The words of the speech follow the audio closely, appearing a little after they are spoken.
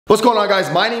What's going on, guys?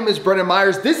 My name is Brendan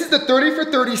Meyers. This is the 30 for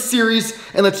 30 series,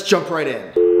 and let's jump right in.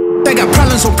 They got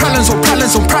problems on problems on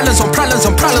problems on problems on problems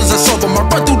on problems I solve them. I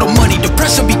run through the money, the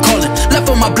pressure be calling. Left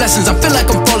on my blessings, I feel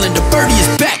like I'm falling. The birdie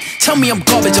is back, tell me I'm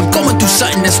garbage. I'm going through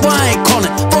something, that's why I ain't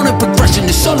calling. Phone and progression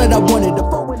is all that I wanted.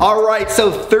 All right,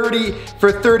 so 30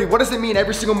 for 30. What does it mean?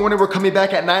 Every single morning we're coming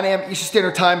back at 9 a.m. Eastern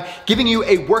Standard Time, giving you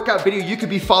a workout video you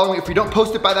could be following. If we don't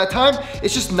post it by that time,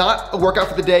 it's just not a workout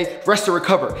for the day, rest or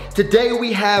recover. Today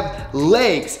we have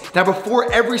legs. Now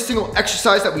before every single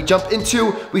exercise that we jump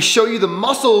into, we show you the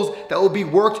muscles that will be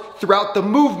worked throughout the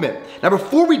movement. Now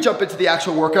before we jump into the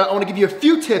actual workout, I wanna give you a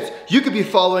few tips you could be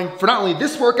following for not only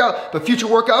this workout, but future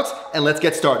workouts, and let's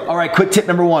get started. All right, quick tip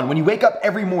number one. When you wake up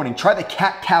every morning, try the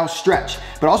cat-cow stretch,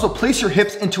 but also place your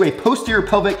hips into a posterior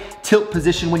pelvic tilt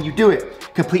position when you do it.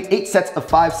 Complete 8 sets of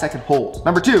 5-second holds.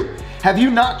 Number two, have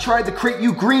you not tried the Create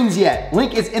You Greens yet?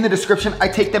 Link is in the description. I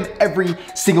take them every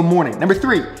single morning. Number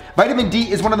three, vitamin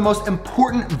D is one of the most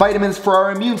important vitamins for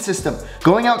our immune system.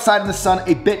 Going outside in the sun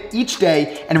a bit each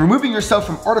day and removing yourself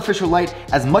from artificial light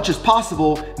as much as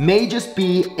possible may just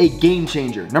be a game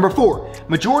changer. Number four,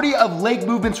 majority of leg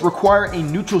movements require a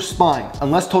neutral spine.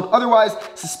 Unless told otherwise,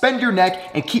 suspend your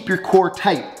neck and keep your core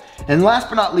tight. And last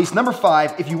but not least, number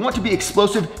five, if you want to be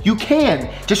explosive, you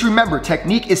can. Just remember,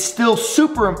 technique is still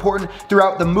super important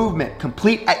throughout the movement.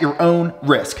 Complete at your own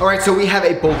risk. All right, so we have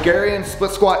a Bulgarian split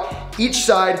squat, each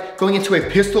side going into a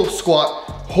pistol squat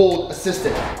hold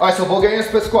assisted. All right, so Bulgarian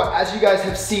split squat, as you guys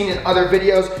have seen in other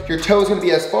videos, your toe is gonna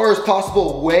be as far as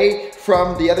possible away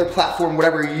from the other platform,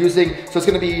 whatever you're using. So it's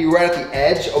gonna be right at the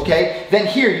edge, okay? Then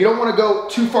here, you don't wanna go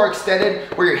too far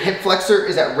extended where your hip flexor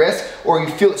is at risk or you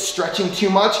feel it stretching too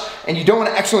much, and you don't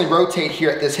wanna externally rotate here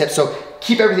at this hip. So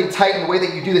keep everything tight, and the way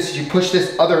that you do this is you push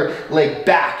this other leg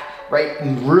back, right?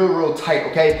 And real tight,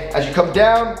 okay? As you come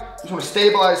down, you just wanna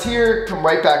stabilize here, come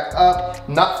right back up,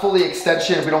 not fully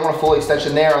extension. We don't want a full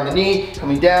extension there on the knee,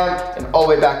 coming down and all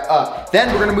the way back up.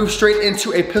 Then we're gonna move straight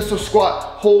into a pistol squat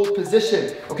hold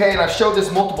position, okay? And I've showed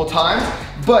this multiple times,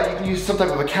 but you can use some type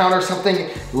of a counter, something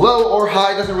low or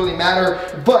high, doesn't really matter.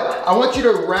 But I want you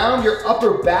to round your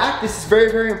upper back. This is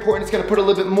very important. It's gonna put a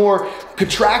little bit more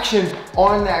contraction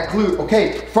on that glute,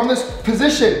 okay? From this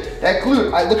position, that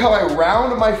glute, look how I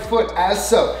round my foot as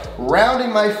so,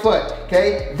 rounding my foot,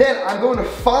 okay? Then I'm going to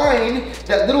find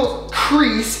that little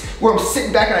crease where I'm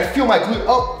sitting back and I feel my glute,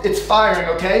 oh, it's firing,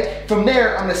 okay? From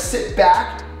there, I'm gonna sit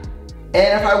back,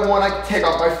 and if I want, I can take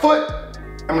off my foot.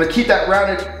 I'm gonna keep that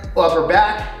rounded upper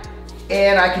back,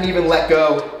 and I can even let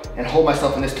go and hold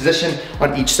myself in this position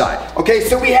on each side. Okay,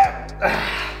 so we have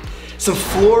some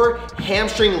floor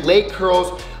hamstring leg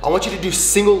curls. I want you to do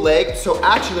single leg. So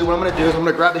actually what I'm gonna do is I'm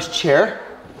gonna grab this chair.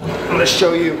 I'm gonna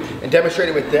show you and demonstrate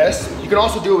it with this. You can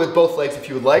also do it with both legs if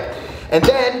you would like. And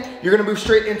then you're gonna move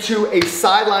straight into a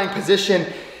sideline position.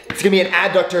 It's gonna be an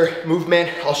adductor movement.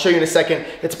 I'll show you in a second.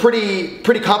 It's pretty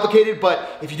complicated,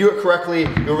 but if you do it correctly,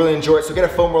 you'll really enjoy it. So get a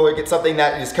foam roller, get something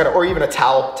that is kind of, or even a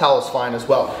towel. Towel is fine as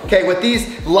well. Okay, with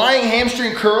these lying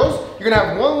hamstring curls, you're gonna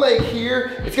have one leg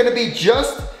here. It's gonna be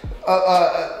just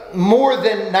more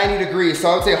than 90 degrees. So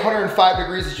I would say 105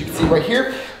 degrees, as you can see right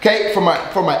here. Okay, from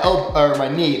my elbow, or my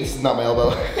knee. This is not my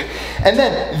elbow. And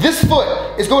then this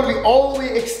foot is going to be all the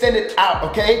way extended out,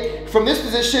 okay? From this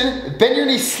position, bend your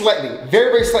knee slightly,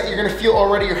 very slightly. You're gonna feel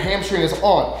already your hamstring is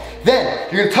on. Then,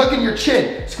 you're gonna tuck in your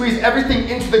chin, squeeze everything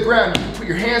into the ground. You can put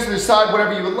your hands to the side,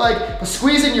 whatever you would like, but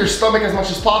squeeze in your stomach as much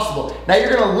as possible. Now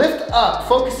you're gonna lift up,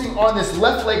 focusing on this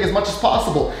left leg as much as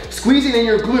possible, squeezing in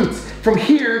your glutes. From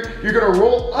here, you're gonna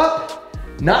roll up,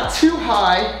 not too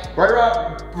high, right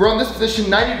around this position,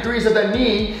 90 degrees of that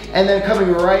knee, and then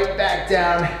coming right back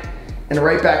down and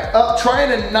right back up, trying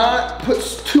to not put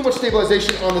too much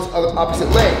stabilization on this other opposite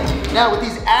leg. Now with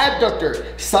these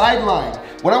adductor sideline,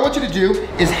 what I want you to do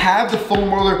is have the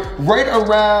foam roller right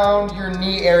around your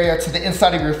knee area to the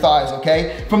inside of your thighs,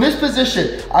 okay? From this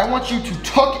position, I want you to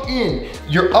tuck in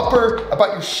your upper,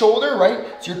 about your shoulder, right?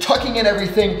 So you're tucking in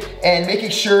everything and making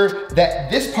sure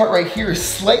that this part right here is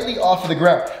slightly off of the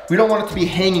ground. We don't want it to be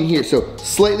hanging here, so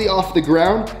slightly off the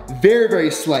ground,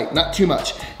 very slight, not too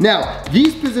much. Now,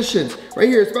 these positions, right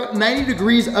here, it's about 90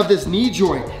 degrees of this knee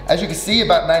joint. As you can see,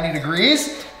 about 90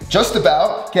 degrees. Just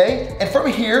about, okay? And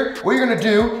from here, what you're gonna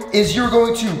do is you're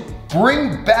going to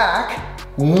bring back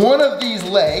one of these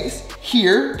legs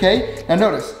here, okay? Now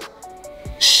notice,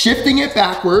 shifting it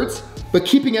backwards, but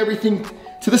keeping everything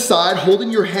to the side, holding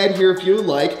your head here if you would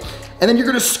like, and then you're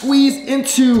gonna squeeze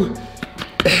into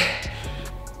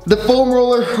the foam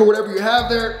roller or whatever you have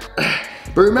there.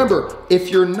 But remember, if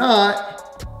you're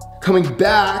not coming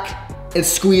back and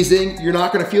squeezing, you're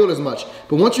not gonna feel it as much.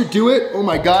 But once you do it, oh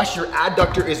my gosh, your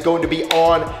adductor is going to be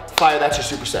on fire. That's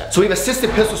your superset. So we have assisted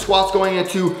pistol squats going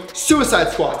into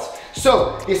suicide squats.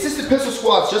 So the assisted pistol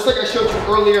squats, just like I showed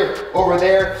you earlier over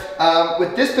there,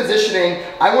 with this positioning,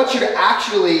 I want you to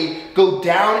actually go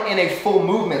down in a full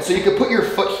movement. So you can put your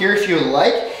foot here if you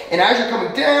like, and as you're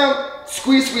coming down,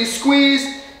 squeeze, squeeze,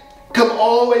 squeeze, come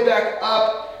all the way back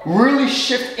up, really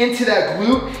shift into that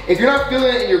glute. If you're not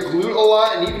feeling it in your glute a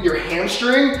lot and even your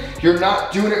hamstring, you're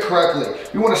not doing it correctly.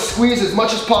 You want to squeeze as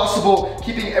much as possible,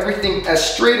 keeping everything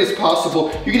as straight as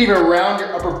possible. You can even round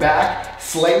your upper back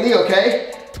slightly,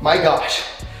 okay? My gosh,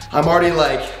 I'm already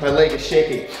like, my leg is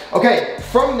shaking. Okay,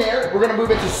 from there, we're gonna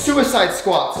move into suicide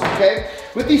squats, okay?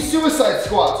 With these suicide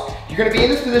squats, you're gonna be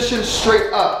in this position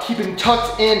straight up, keeping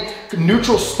tucked in,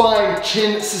 neutral spine,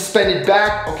 chin suspended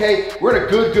back, okay? We're in a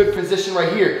good position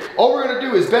right here. All we're gonna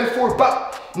do is bend forward,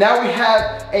 but now we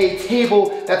have a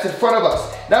table that's in front of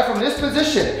us. Now from this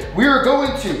position, we are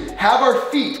going to have our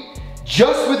feet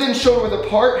just within shoulder width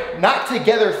apart, not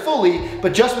together fully,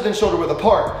 but just within shoulder width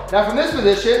apart. Now from this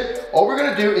position, all we're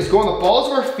gonna do is go on the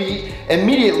balls of our feet.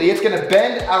 Immediately, it's gonna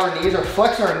bend our knees or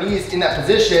flex our knees in that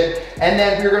position, and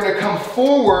then we're gonna come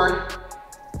forward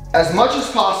as much as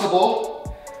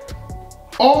possible,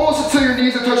 almost until your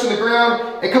knees are touching the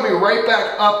ground, and coming right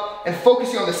back up and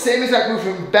focusing on the same exact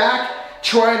movement back,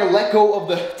 trying to let go of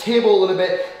the table a little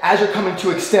bit as you're coming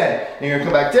to extend. Then you're gonna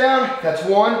come back down, that's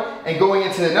one, and going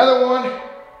into another one,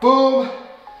 boom,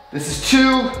 this is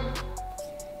two,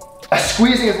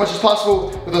 squeezing as much as possible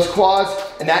with those quads,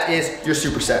 and that is your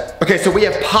superset. Okay, so we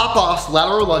have pop-offs,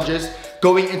 lateral lunges,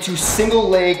 going into single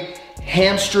leg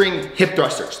hamstring hip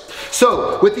thrusters.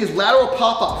 So with these lateral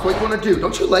pop-offs, what you wanna do,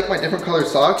 don't you like my different colored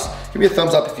socks? Give me a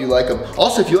thumbs up if you like them.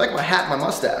 Also, if you like my hat and my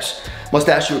mustache, must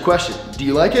ask you a question. Do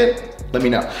you like it? Let me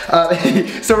know.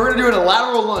 So we're gonna do a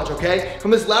lateral lunge, okay?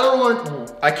 From this lateral lunge,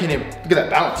 I can't even, look at that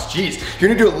balance, jeez. You're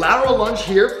gonna do a lateral lunge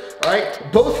here, all right?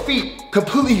 Both feet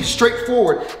completely straight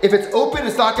forward. If it's open,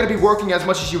 it's not gonna be working as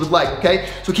much as you would like, okay?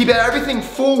 So keep everything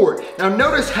forward. Now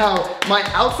notice how my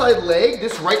outside leg,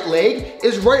 this right leg,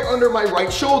 is right under my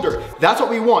right shoulder. That's what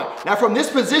we want. Now from this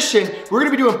position, we're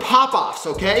gonna be doing pop-offs,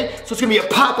 okay? So it's gonna be a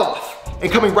pop-off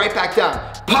and coming right back down.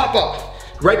 Pop-off.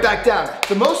 Right back down.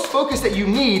 The most focus that you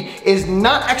need is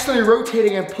not externally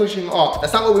rotating and pushing off.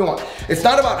 That's not what we want. It's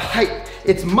not about height.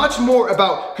 It's much more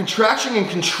about contraction and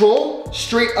control,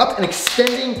 straight up and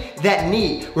extending that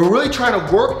knee. We're really trying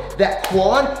to work that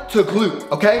quad to glute,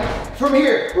 okay? From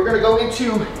here, we're gonna go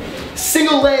into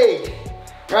single leg.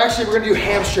 Actually, we're gonna do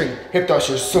hamstring hip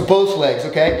thrusters, so both legs,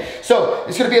 okay? So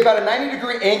it's gonna be about a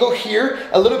 90-degree angle here,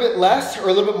 a little bit less or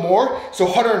a little bit more, so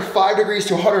 105 degrees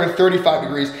to 135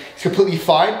 degrees. It's completely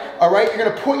fine, all right? You're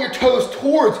gonna point your toes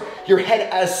towards your head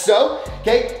as so,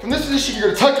 okay? From this position,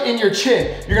 you're gonna tuck in your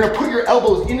chin. You're gonna put your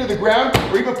elbows into the ground,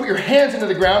 or even put your hands into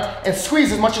the ground and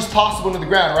squeeze as much as possible into the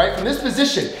ground, all right? From this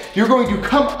position, you're going to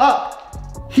come up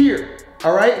here,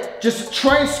 all right? Just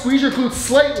try and squeeze your glutes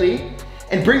slightly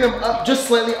and bring them up just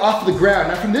slightly off the ground.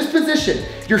 Now from this position,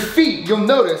 your feet, you'll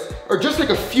notice, are just like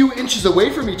a few inches away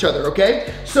from each other,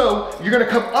 okay? So you're gonna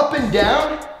come up and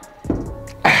down,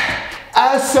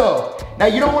 as so. Now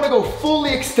you don't wanna go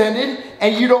fully extended,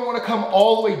 and you don't wanna come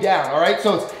all the way down, all right?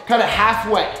 So it's kinda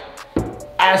halfway,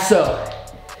 as so,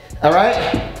 all right?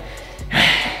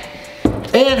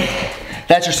 And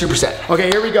that's your superset. Okay,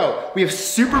 here we go. We have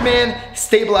Superman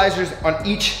stabilizers on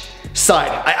each side.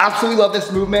 I absolutely love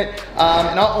this movement.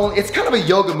 And not only, it's kind of a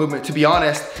yoga movement, to be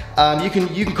honest. You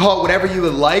can call it whatever you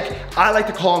would like. I like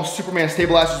to call them Superman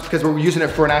stabilizers because we're using it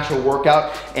for an actual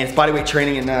workout and it's bodyweight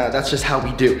training, and that's just how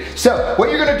we do. So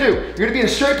what you're gonna do, you're gonna be in a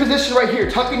straight position right here,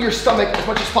 tuck in your stomach as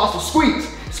much as possible, squeeze.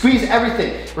 Squeeze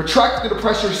everything. Retract to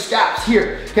press your scaps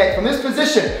here. Okay, from this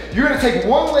position, you're gonna take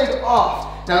one leg off.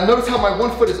 Now notice how my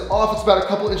one foot is off, it's about a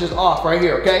couple inches off right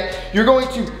here, okay? You're going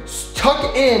to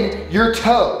tuck in your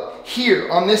toe here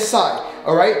on this side,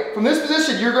 all right? From this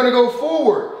position, you're gonna go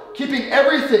forward, keeping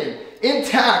everything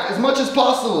intact as much as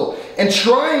possible and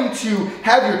trying to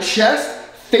have your chest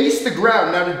face the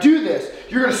ground. Now to do this,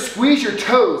 you're gonna squeeze your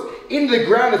toes into the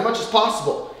ground as much as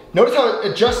possible. Notice how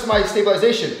it adjusts my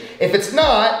stabilization. If it's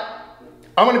not,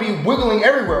 I'm gonna be wiggling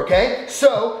everywhere, okay?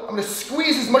 So I'm gonna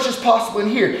squeeze as much as possible in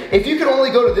here. If you can only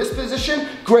go to this position,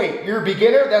 great. You're a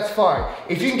beginner, that's fine.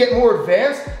 If you can get more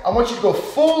advanced, I want you to go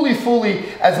fully,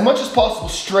 as much as possible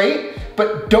straight,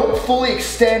 but don't fully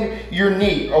extend your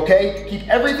knee, okay? Keep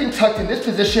everything tucked in this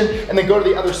position and then go to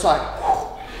the other side.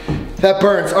 That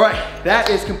burns. All right, that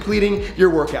is completing your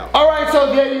workout. All right,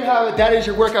 so there you have it. That is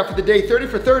your workout for the day, 30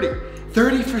 for 30.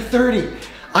 30 for 30.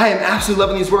 I am absolutely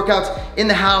loving these workouts in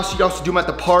the house. You can also do them at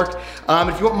the park.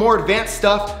 If you want more advanced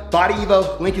stuff, Body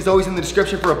Evo, link is always in the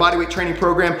description for a bodyweight training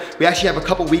program. We actually have a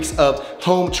couple weeks of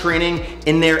home training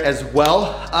in there as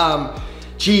well.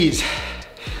 Geez,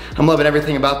 I'm loving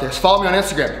everything about this. Follow me on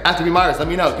Instagram, @Meyers. Let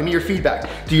me know, give me your feedback.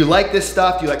 Do you like this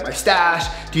stuff? Do you like my stash?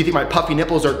 Do you think my puffy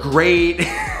nipples are great?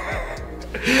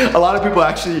 A lot of people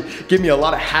actually give me a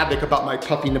lot of havoc about my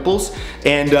puffy nipples,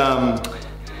 and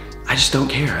I just don't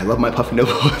care. I love my puffy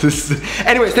nipples.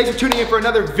 Anyways, thanks for tuning in for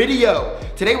another video.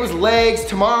 Today was legs.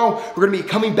 Tomorrow, we're gonna be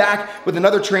coming back with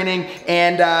another training,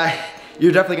 and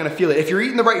you're definitely gonna feel it. If you're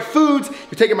eating the right foods,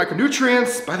 you're taking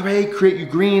micronutrients, by the way, Create You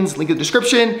Greens, link in the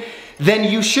description, then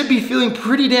you should be feeling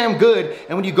pretty damn good.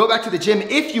 And when you go back to the gym,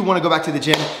 if you wanna go back to the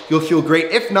gym, you'll feel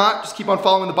great. If not, just keep on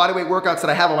following the bodyweight workouts that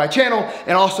I have on my channel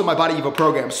and also my Body Evo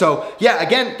program. So yeah,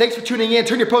 again, thanks for tuning in.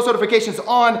 Turn your post notifications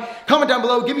on. Comment down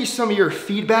below, give me some of your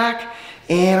feedback,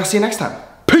 and I'll see you next time.